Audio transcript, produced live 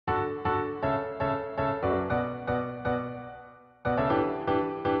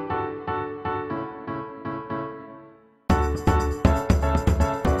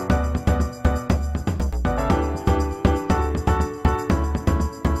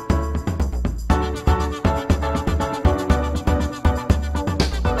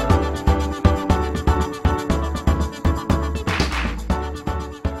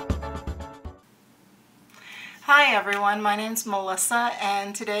everyone, my name's Melissa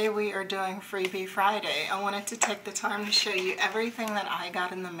and today we are doing Freebie Friday. I wanted to take the time to show you everything that I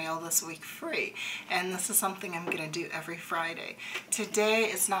got in the mail this week free, and this is something I'm going to do every Friday. Today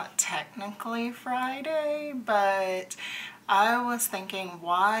is not technically Friday, but I was thinking,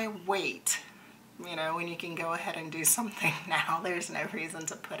 why wait? You know, when you can go ahead and do something now, there's no reason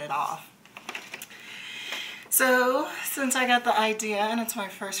to put it off. So, since I got the idea, and it's my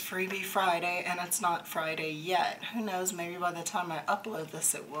first Freebie Friday, and it's not Friday yet. Who knows, maybe by the time I upload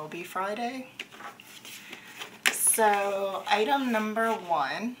this, it will be Friday. So, item number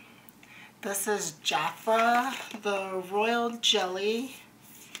 1. This is Jafra, the Royal Jelly.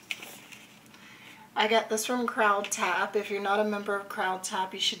 I got this from CrowdTap. If you're not a member of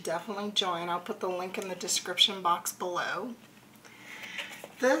CrowdTap, you should definitely join. I'll put the link in the description box below.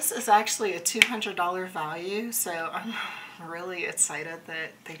 This is actually a $200 value, so I'm really excited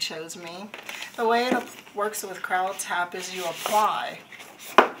that they chose me. The way it works with CrowdTap is you apply,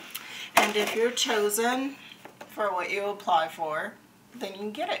 and if you're chosen for what you apply for, then you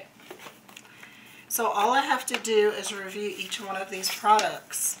can get it. So all I have to do is review each one of these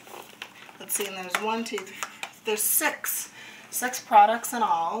products. Let's see, and there's six products in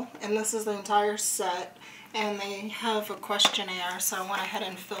all, and this is the entire set. And they have a questionnaire, so I went ahead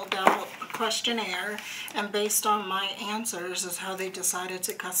and filled out the questionnaire, and based on my answers is how they decided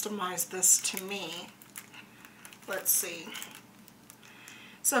to customize this to me. Let's see.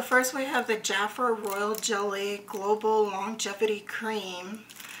 So first we have the Jafra Royal Jelly Global Longevity Cream.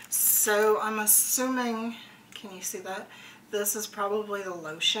 So I'm assuming, can you see that? This is probably the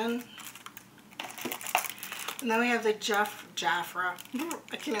lotion. And then we have the Jafra,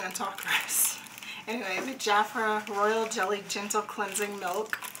 I can't even talk right. Anyway, the Jafra Royal Jelly Gentle Cleansing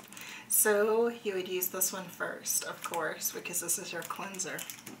Milk. So you would use this one first, of course, because this is your cleanser.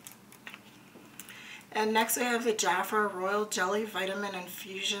 And next we have the Jafra Royal Jelly Vitamin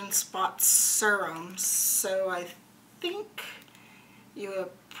Infusion Spot Serum. So I think you would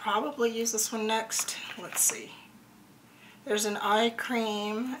probably use this one next. Let's see. There's an eye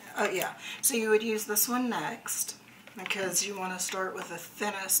cream. Oh yeah, so you would use this one next, because you want to start with the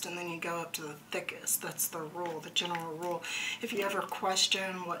thinnest and then you go up to the thickest. That's the rule, the general rule. If you ever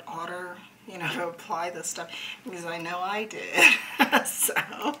question what order, you know, to apply this stuff, because I know I did. So,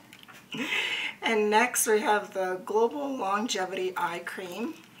 and next we have the Global Longevity Eye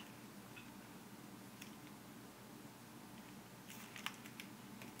Cream.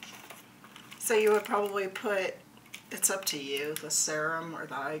 So you would probably put, it's up to you, the serum or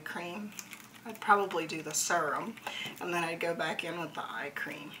the eye cream. I'd probably do the serum, and then I'd go back in with the eye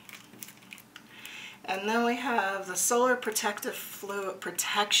cream. And then we have the Solar Protective Fluid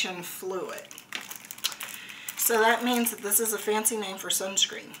Protection Fluid. So that means that this is a fancy name for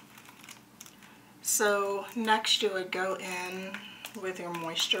sunscreen. So next you would go in with your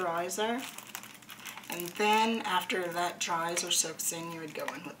moisturizer, and then after that dries or soaks in, you would go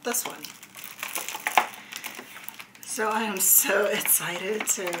in with this one. So I am so excited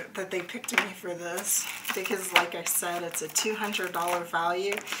that they picked me for this, because like I said, it's a $200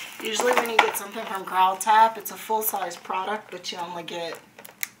 value. Usually when you get something from CrowdTap, it's a full-size product, but you only get,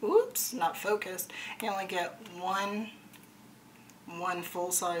 oops, not focused, you only get one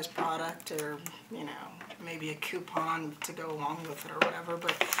full-size product, or, you know, maybe a coupon to go along with it or whatever,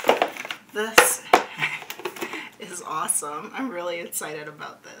 but this is awesome. I'm really excited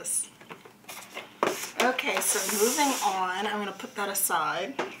about this. Okay, so moving on, I'm going to put that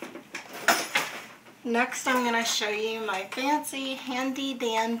aside. Next, I'm going to show you my fancy,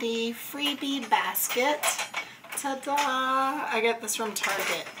 handy-dandy freebie basket. Ta-da! I got this from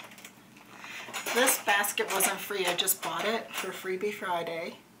Target. This basket wasn't free, I just bought it for Freebie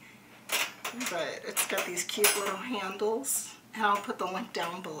Friday. But it's got these cute little handles, and I'll put the link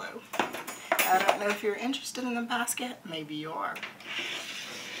down below. I don't know if you're interested in the basket, maybe you are.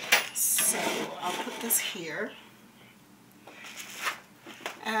 So I'll put this here.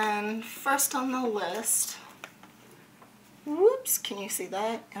 And first on the list, whoops, can you see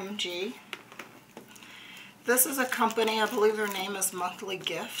that? MG. This is a company, I believe their name is Monthly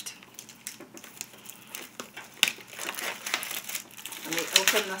Gift. Let me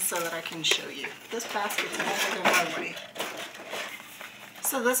open this so that I can show you. This basket's all in my way.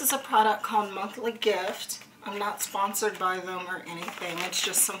 So this is a product called Monthly Gift. I'm not sponsored by them or anything. It's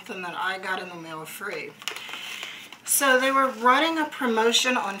just something that I got in the mail free. So they were running a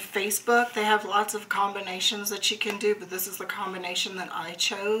promotion on Facebook. They have lots of combinations that you can do, but this is the combination that I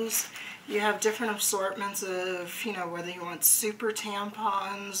chose. You have different assortments of, you know, whether you want super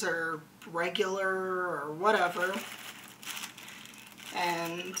tampons or regular or whatever.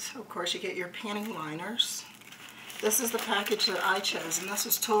 And of course you get your panty liners. This is the package that I chose, and this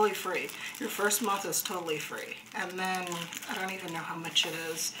is totally free. Your first month is totally free. And then, I don't even know how much it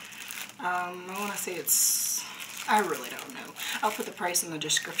is. I want to say it's, I really don't know. I'll put the price in the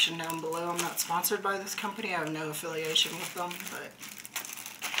description down below. I'm not sponsored by this company. I have no affiliation with them, but.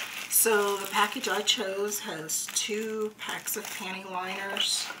 So the package I chose has 2 packs of panty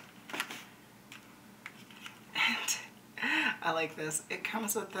liners. And I like this. It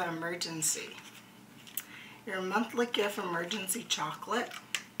comes with the emergency. Your monthly gift emergency chocolate.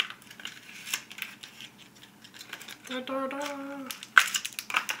 Da-da-da.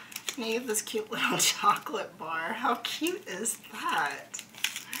 And you have this cute little chocolate bar. How cute is that?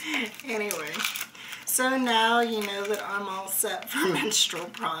 Anyway, so now you know that I'm all set for menstrual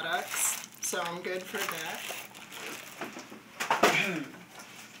products. So I'm good for that.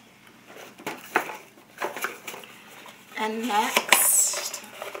 And next,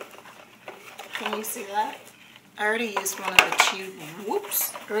 can you see that? I already used one of the tubes.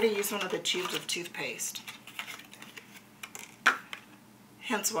 Whoops! I already used one of the tubes of toothpaste.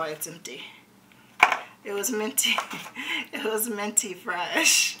 Hence why it's empty. It was minty. It was minty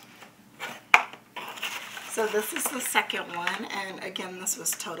fresh. So this is the second one, and again, this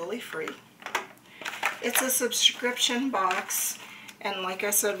was totally free. It's a subscription box, and like I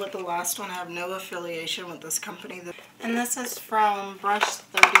said with the last one, I have no affiliation with this company. And this is from Brush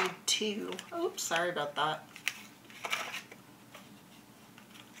 32. Oops, sorry about that.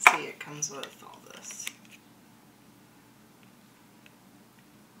 See, it comes with all this.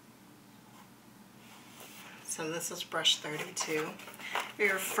 So this is Brush 32.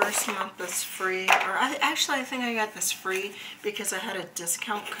 Your first month is free, or I think I got this free because I had a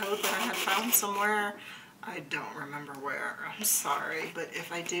discount code that I had found somewhere. I don't remember where, I'm sorry, but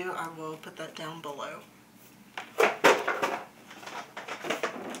if I do, I will put that down below.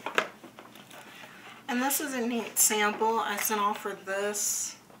 And this is a neat sample I sent off for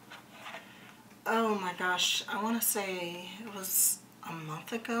this. Oh my gosh, I want to say it was a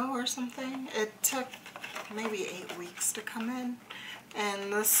month ago or something. It took maybe 8 weeks to come in,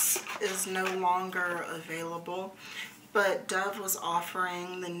 and this is no longer available, but Dove was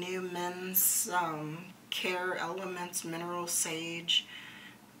offering the new men's Care Elements Mineral Sage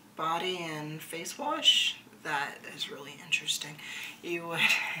body and face wash. That is really interesting. You would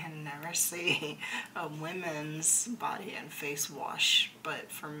never see a women's body and face wash,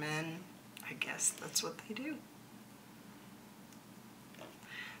 but for men, I guess that's what they do.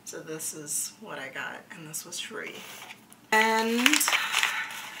 So this is what I got, and this was free. And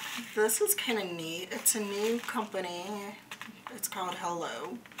this is kind of neat. It's a new company. It's called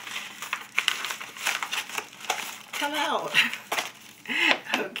Hello. Come out.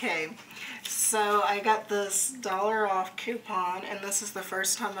 Okay, so I got this $1 off coupon, and this is the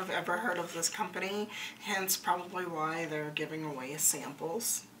first time I've ever heard of this company, hence probably why they're giving away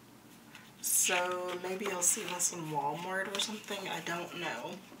samples. So maybe you'll see this in Walmart or something, I don't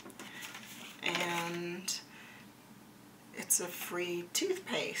know. And it's a free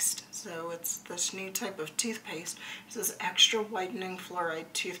toothpaste. So it's this new type of toothpaste. This is extra whitening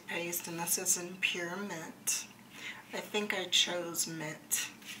fluoride toothpaste, and this is in pure mint. I think I chose mint.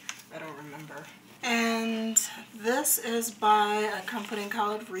 I don't remember. And this is by a company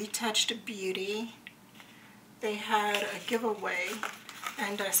called Retouched Beauty. They had a giveaway,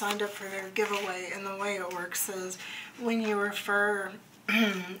 and I signed up for their giveaway, and the way it works is when you refer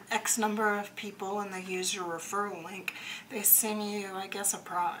X number of people and they use your referral link, they send you, I guess, a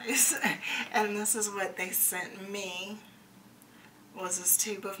prize. And this is what they sent me, was this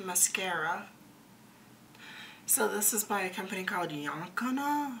tube of mascara. So this is by a company called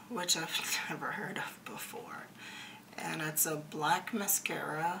Yankana, which I've never heard of before. And it's a black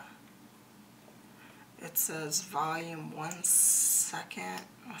mascara. It says volume 1 second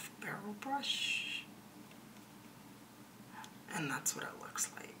with barrel brush. And that's what it looks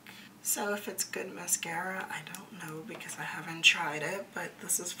like. So if it's good mascara, I don't know because I haven't tried it, but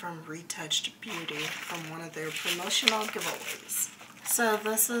this is from Retouched Beauty from one of their promotional giveaways. So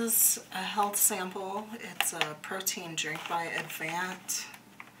this is a health sample. It's a protein drink by Advant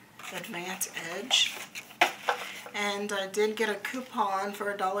Edge. And I did get a coupon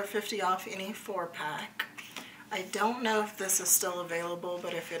for $1.50 off any 4-pack. I don't know if this is still available,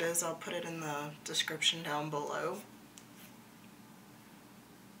 but if it is, I'll put it in the description down below.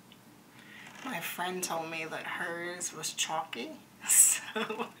 My friend told me that hers was chalky, so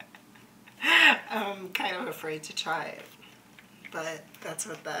I'm kind of afraid to try it, but that's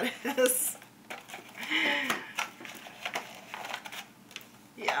what that is.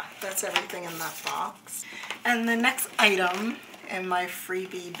 Yeah, that's everything in that box. And the next item in my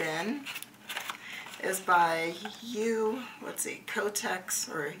freebie bin is by Kotex,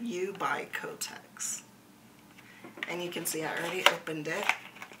 or You by Kotex. And you can see I already opened it.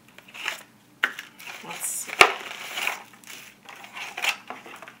 Let's see.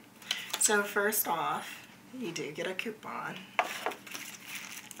 So first off, you do get a coupon.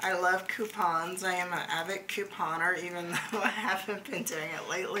 I love coupons. I am an avid couponer, even though I haven't been doing it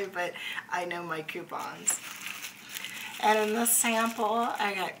lately, but I know my coupons. And in this sample,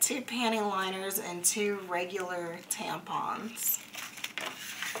 I got 2 panty liners and 2 regular tampons.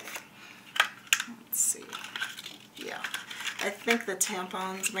 Let's see. Yeah, I think the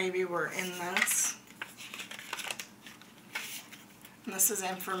tampons maybe were in this. And this is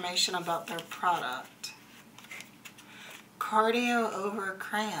information about their product. Cardio over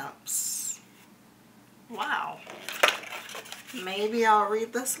cramps. Wow. Maybe I'll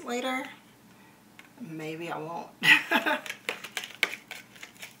read this later. Maybe I won't.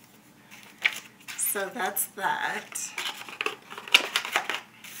 So that's that.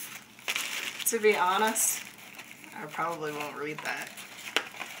 To be honest, I probably won't read that.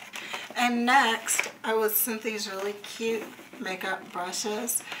 And next, I was sent these really cute makeup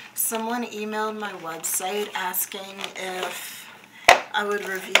brushes. Someone emailed my website asking if I would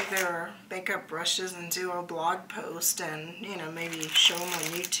review their makeup brushes and do a blog post and, you know, maybe show them on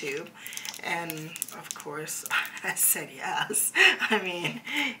YouTube. And of course, I said yes. I mean,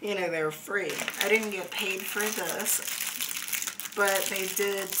 you know, they're free. I didn't get paid for this, but they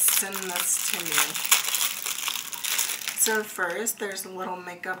did send this to me. So first, there's a little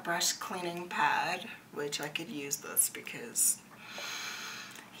makeup brush cleaning pad, which I could use this because,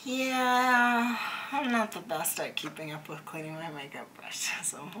 yeah, I'm not the best at keeping up with cleaning my makeup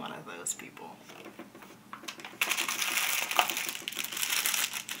brushes. I'm one of those people.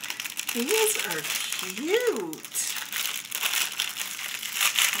 These are cute.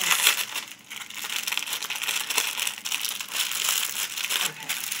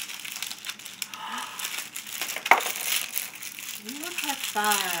 Okay. Look at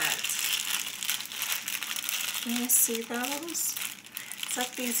that. Can you see those? It's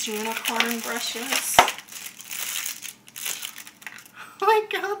like these unicorn brushes. Oh my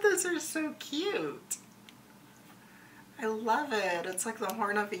god, those are so cute. I love it. It's like the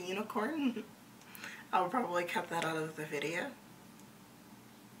horn of a unicorn. I'll probably cut that out of the video.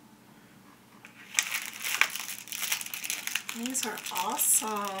 These are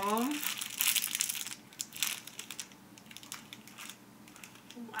awesome.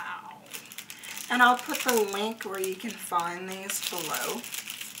 Wow. And I'll put the link where you can find these below.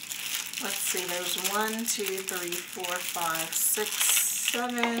 Let's see, there's 1, 2, 3, 4, 5, 6,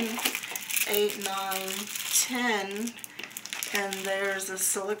 7, 8, 9, 10. And there's a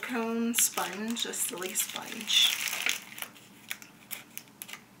silicone sponge, a silly sponge.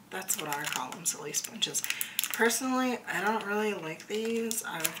 That's what I call them, silly sponges. Personally, I don't really like these.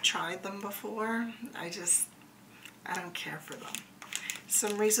 I've tried them before. I don't care for them. For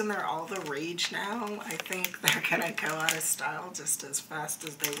some reason they're all the rage now. I think they're gonna go out of style just as fast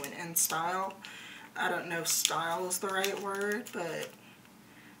as they went in style. I don't know if style is the right word, but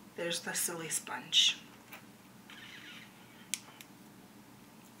there's the silly sponge.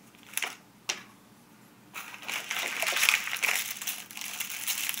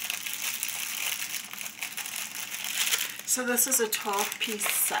 So this is a 12-piece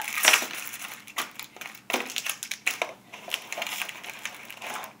set.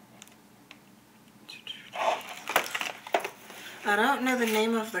 I don't know the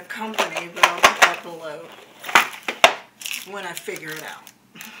name of the company, but I'll put that below when I figure it out.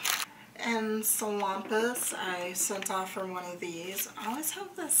 And Salonpas, I sent off from one of these. I always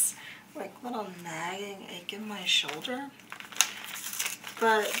have this like little nagging ache in my shoulder.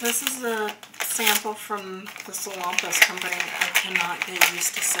 But this is a sample from the Salonpas company. I cannot get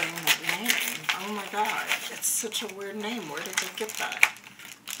used to saying that name. Oh my god, it's such a weird name. Where did they get that?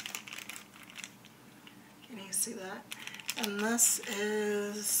 Can you see that? And this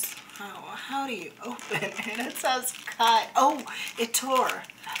is, how do you open it? It says cut. Oh, it tore.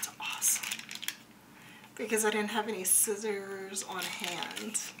 That's awesome. Because I didn't have any scissors on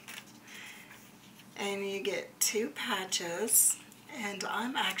hand. And you get 2 patches. And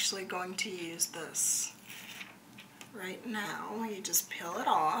I'm actually going to use this right now. You just peel it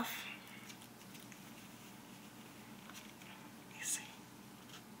off. You see.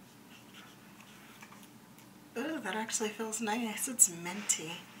 Ooh, that actually feels nice. It's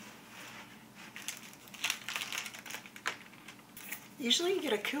minty. Usually you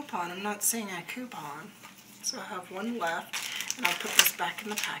get a coupon. I'm not seeing a coupon. So I have one left, and I'll put this back in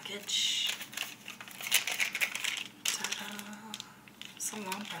the package. Ta-da!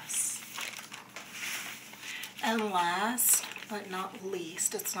 Salonpas. And last but not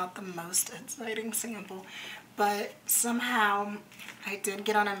least, it's not the most exciting sample, but somehow I did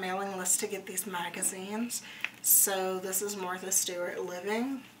get on a mailing list to get these magazines. So this is Martha Stewart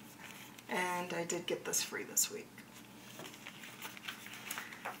Living, and I did get this free this week.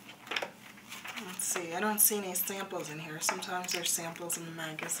 Let's see, I don't see any samples in here. Sometimes there's samples in the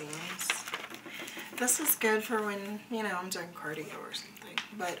magazines. This is good for when, you know, I'm doing cardio or something.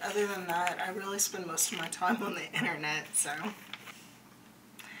 But other than that, I really spend most of my time on the internet, so.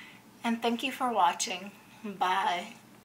 And thank you for watching. Bye.